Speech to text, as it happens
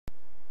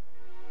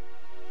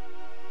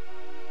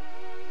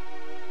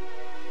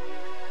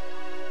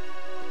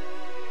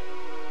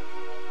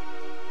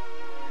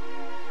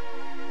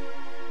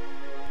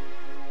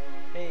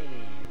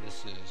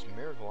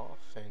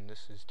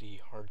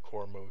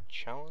hardcore mode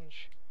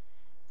challenge.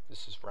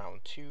 This is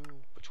round 2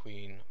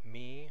 between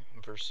me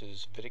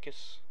versus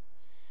Viticus.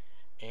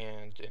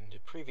 And in the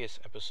previous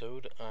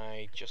episode,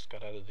 I just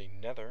got out of the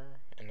Nether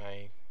and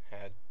I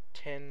had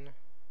 10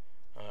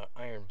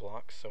 iron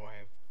blocks, so I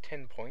have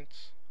 10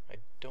 points. I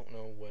don't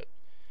know what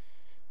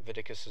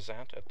Viticus is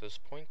at this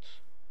point,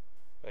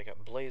 but I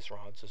got blaze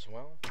rods as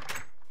well.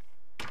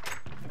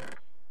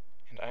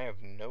 And I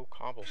have no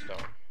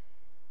cobblestone.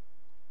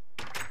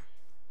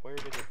 Where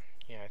did it...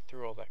 Yeah, I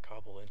threw all that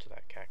cobble into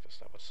that cactus.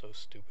 That was so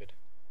stupid.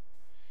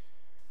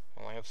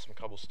 Well, I have some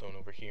cobblestone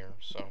over here,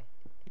 so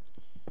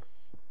I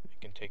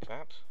can take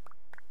that.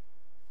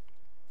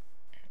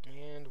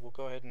 And we'll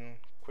go ahead and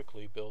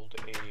quickly build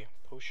a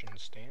potion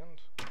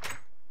stand.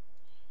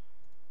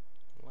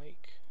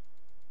 Like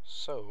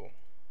so.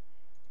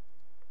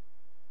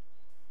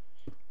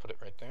 Put it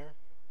right there.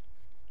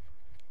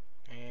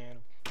 And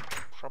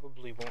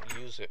probably won't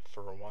use it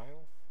for a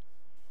while.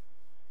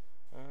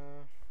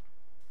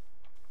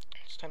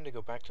 It's time to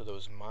go back to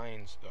those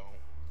mines, though.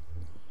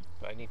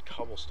 But I need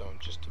cobblestone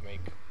just to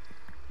make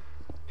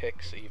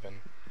picks,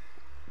 even.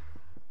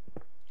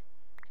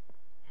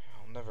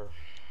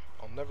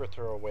 I'll never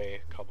throw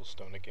away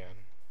cobblestone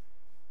again.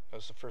 That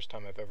was the first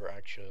time I've ever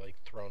actually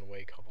thrown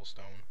away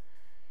cobblestone.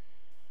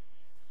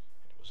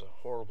 It was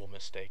a horrible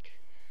mistake.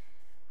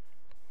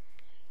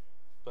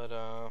 But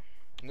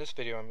in this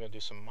video I'm going to do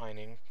some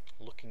mining,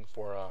 looking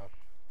for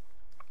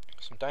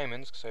some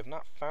diamonds, because I have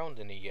not found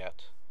any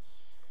yet.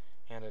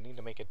 And I need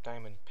to make a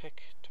diamond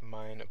pick to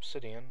mine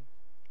obsidian.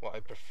 Well, I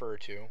prefer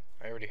to.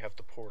 I already have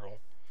the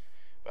portal.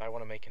 But I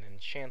want to make an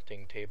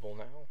enchanting table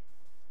now.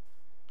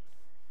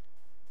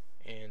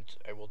 And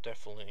I will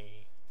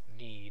definitely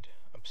need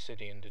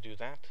obsidian to do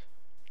that.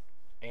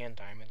 And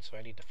diamonds, so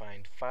I need to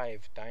find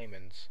 5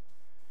 diamonds.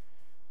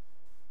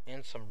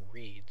 And some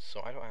reeds,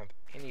 so I don't have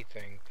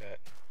anything that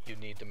you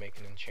need to make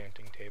an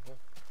enchanting table.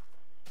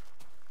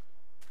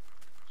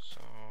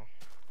 So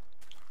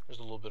there's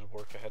a little bit of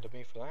work ahead of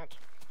me for that,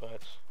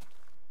 but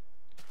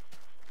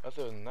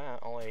other than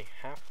that, all I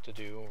have to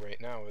do right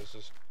now is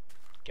just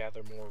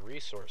gather more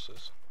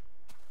resources.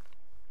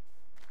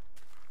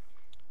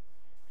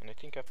 And I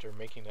think after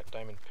making that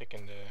diamond pick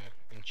and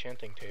the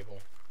enchanting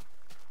table,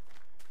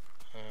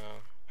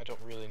 I don't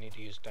really need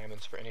to use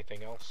diamonds for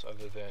anything else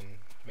other than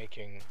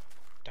making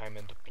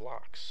diamond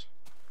blocks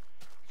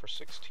for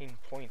 16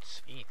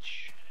 points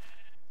each.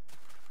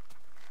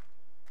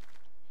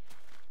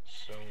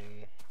 So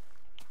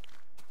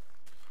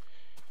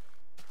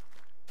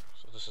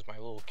this is my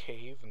little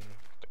cave and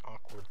the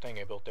awkward thing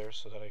I built there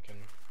so that I can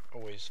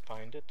always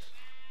find it.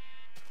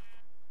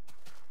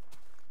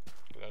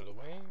 Get out of the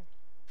way.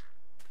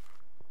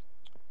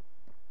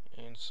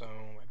 And so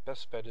my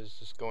best bet is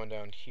just going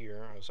down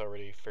here. I was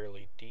already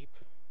fairly deep.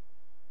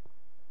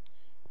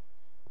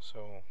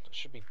 So there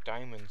should be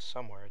diamonds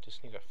somewhere. I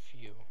just need a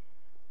few.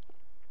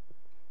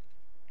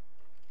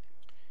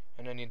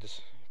 And I need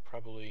this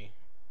probably,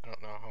 I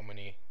don't know how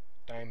many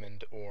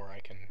diamond ore I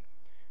can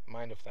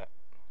mine of that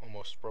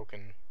almost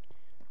broken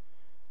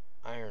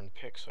iron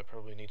pick, so I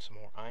probably need some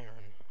more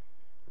iron.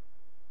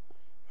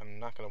 I'm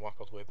not going to walk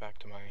all the way back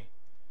to my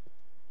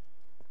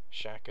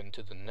shack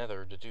into the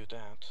Nether to do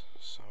that,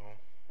 so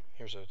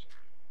here's a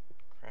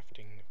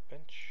crafting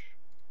bench.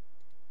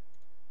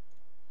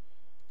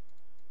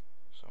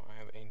 So I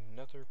have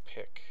another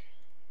pick.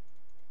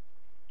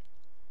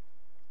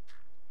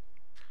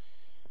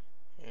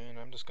 And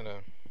I'm just gonna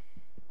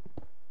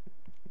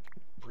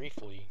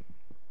briefly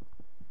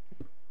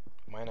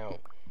mine out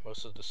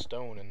most of the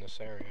stone in this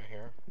area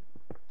here,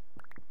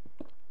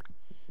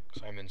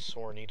 because I'm in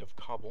sore need of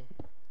cobble.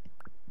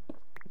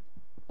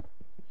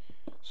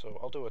 So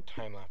I'll do a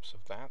time lapse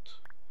of that,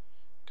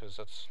 because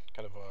that's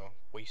kind of a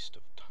waste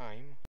of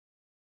time.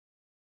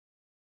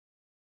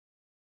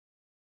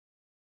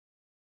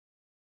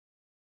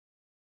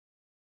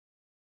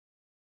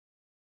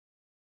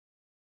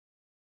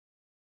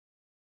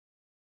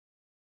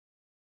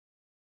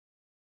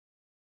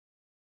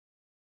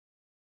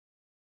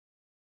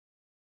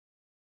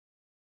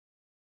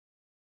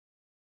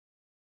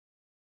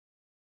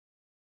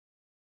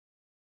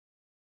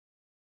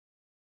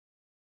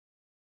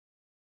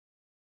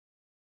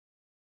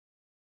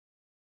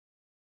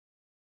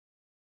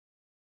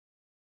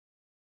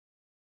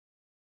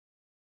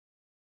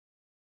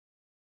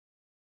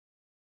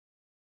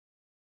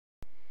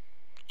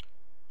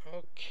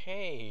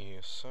 Okay,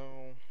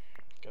 so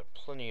got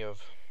plenty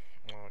of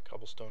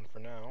cobblestone for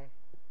now.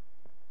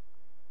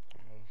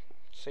 I'll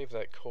save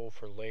that coal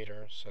for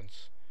later,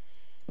 since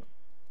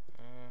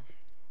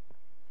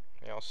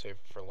yeah, I'll save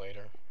it for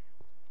later.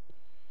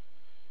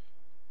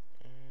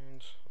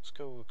 And let's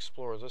go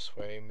explore this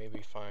way,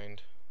 maybe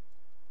find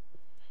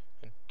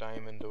a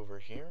diamond over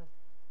here.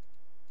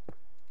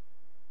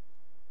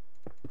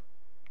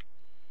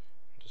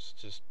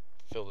 Just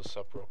fill this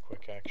up real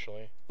quick,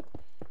 actually,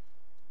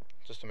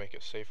 just to make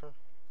it safer.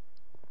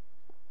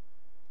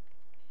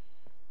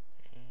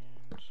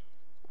 And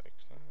like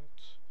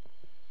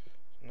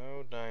that.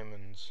 No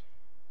diamonds.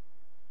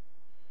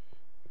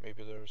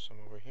 Maybe there's some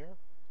over here.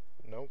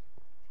 Nope.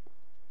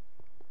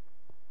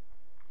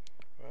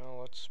 Well,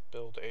 let's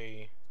build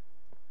a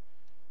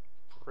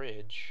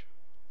bridge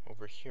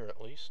over here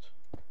at least.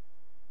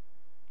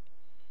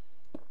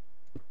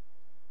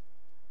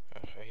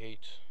 I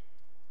hate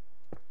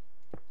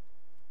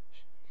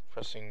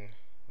pressing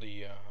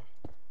the,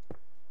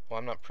 well,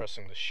 I'm not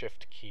pressing the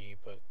shift key,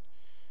 but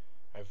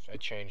I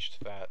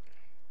changed that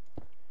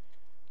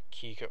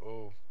key.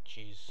 Oh,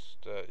 jeez,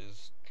 that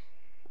is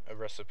a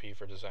recipe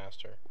for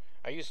disaster.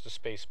 I used the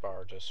space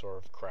bar to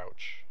sort of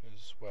crouch,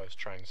 is what I was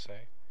trying to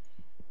say.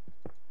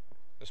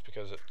 Just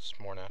because it's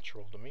more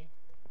natural to me.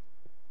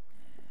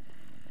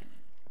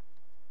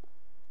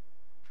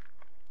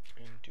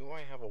 And do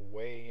I have a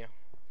way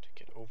to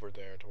get over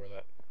there to where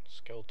that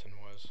skeleton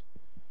was?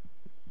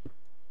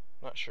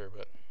 Not sure,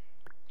 but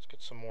let's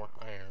get some more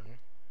iron.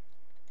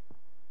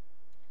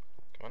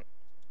 Come on.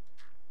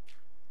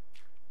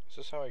 Is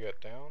this how I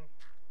got down?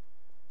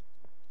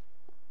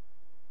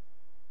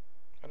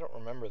 I don't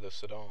remember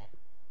this at all.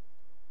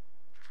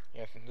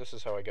 Yeah, I think this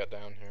is how I got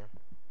down here.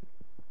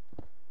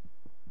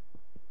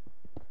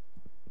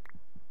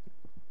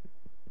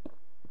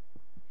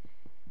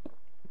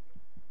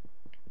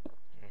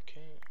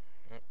 Okay.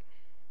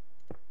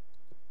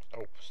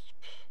 Oh,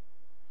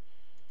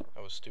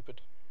 that was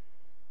stupid.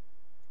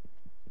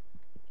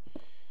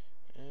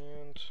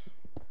 And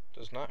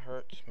does not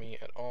hurt me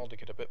at all to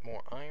get a bit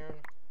more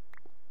iron.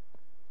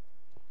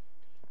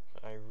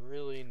 But I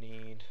really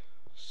need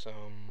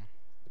some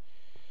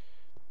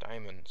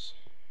diamonds.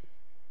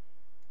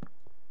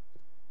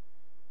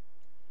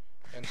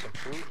 And some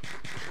food.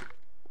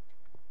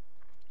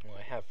 Well,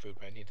 I have food,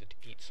 but I needed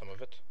to eat some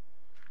of it.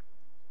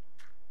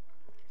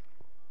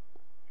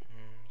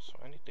 So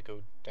I need to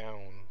go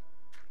down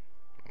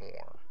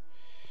more.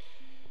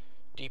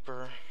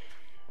 Deeper.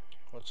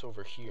 What's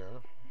over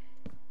here?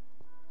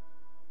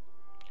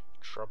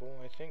 Trouble,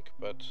 I think,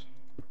 but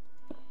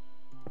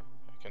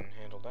I can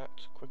handle that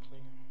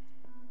quickly.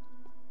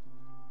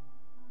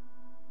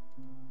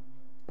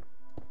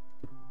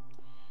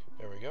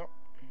 There we go.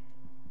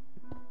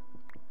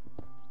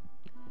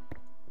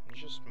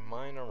 Just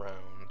mine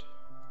around.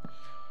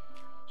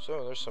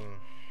 So there's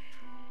some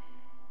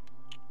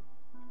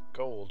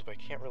gold, but I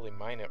can't really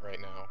mine it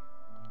right now.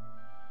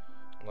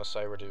 Unless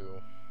I were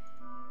to...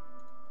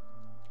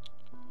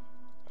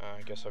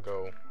 I guess I'll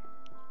go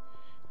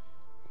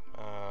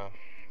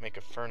make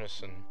a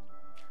furnace and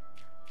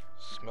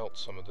smelt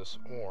some of this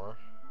ore.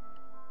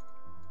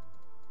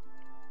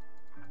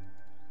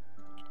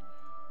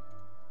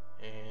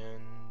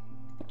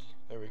 And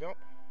there we go.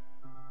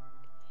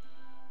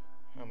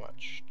 How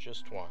much?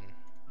 Just one.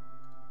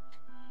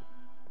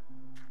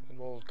 Then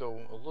we'll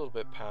go a little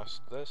bit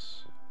past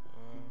this,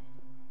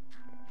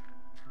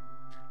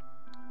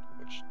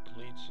 which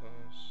leads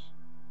us...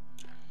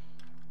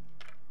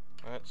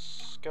 That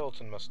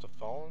skeleton must have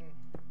fallen.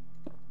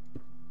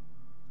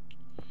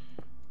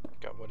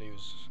 Got what he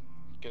was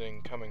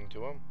getting coming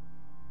to him.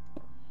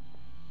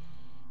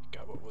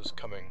 Got what was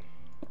coming.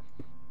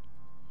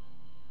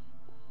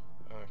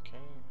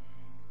 Okay.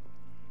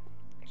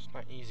 It's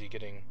not easy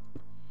getting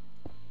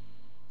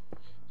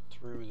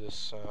through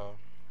this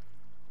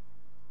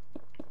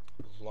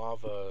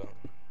lava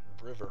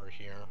river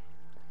here.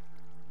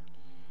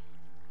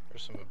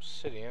 There's some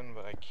obsidian,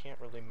 but I can't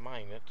really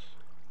mine it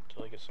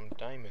until I get some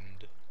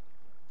diamond.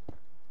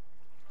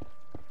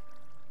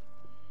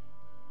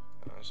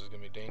 This is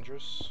gonna be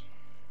dangerous.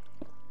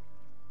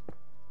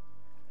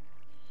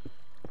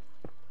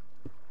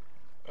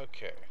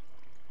 Okay.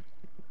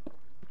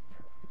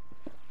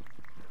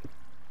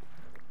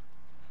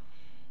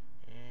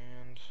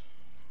 And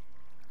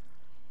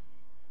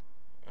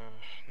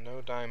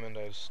no diamond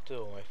as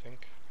still, I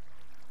think.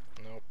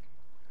 Nope.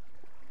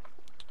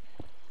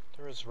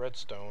 There is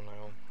redstone.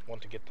 I'll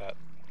want to get that.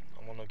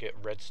 I want to get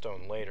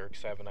redstone later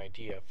because I have an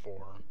idea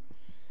for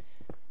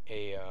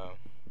a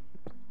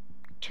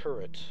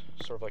turret,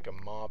 sort of like a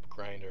mob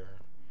grinder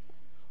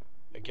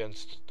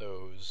against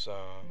those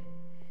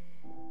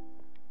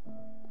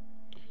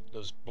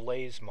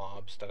blaze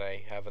mobs that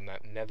I have in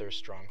that nether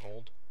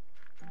stronghold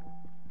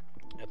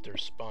at their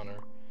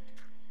spawner.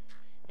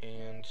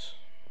 And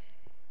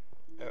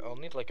I'll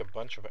need like a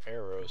bunch of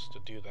arrows to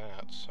do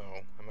that, so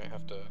I might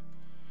have to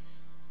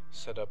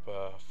set up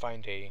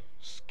find a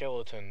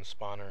skeleton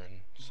spawner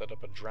and set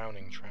up a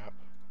drowning trap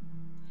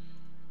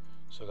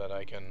so that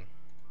I can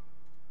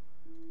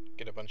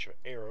get a bunch of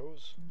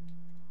arrows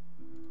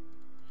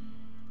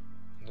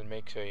and then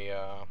make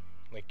a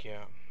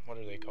what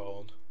are they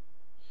called?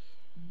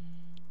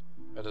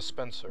 A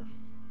dispenser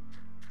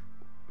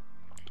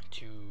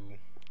to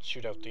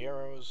shoot out the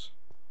arrows,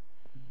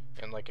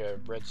 and like a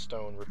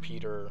redstone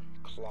repeater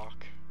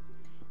clock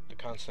to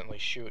constantly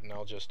shoot, and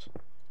I'll just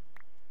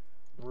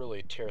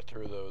really tear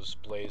through those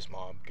blaze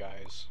mob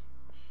guys.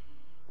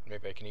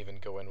 Maybe I can even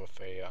go in with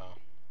a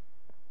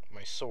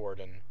my sword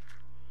and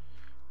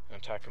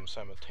attack them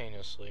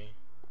simultaneously.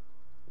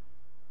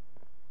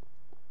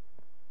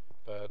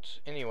 But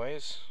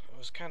anyways, it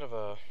was kind of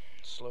a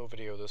slow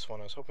video this one.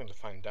 I was hoping to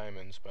find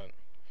diamonds, but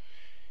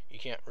you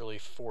can't really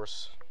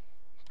force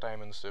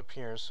diamonds to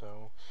appear.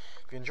 So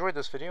if you enjoyed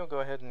this video,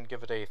 go ahead and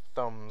give it a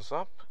thumbs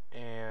up,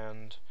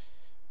 and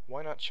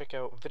why not check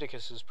out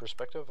Vidicus's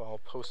perspective. I'll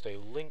post a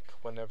link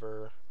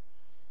whenever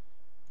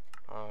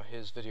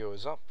his video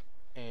is up,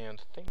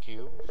 and thank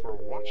you for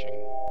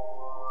watching.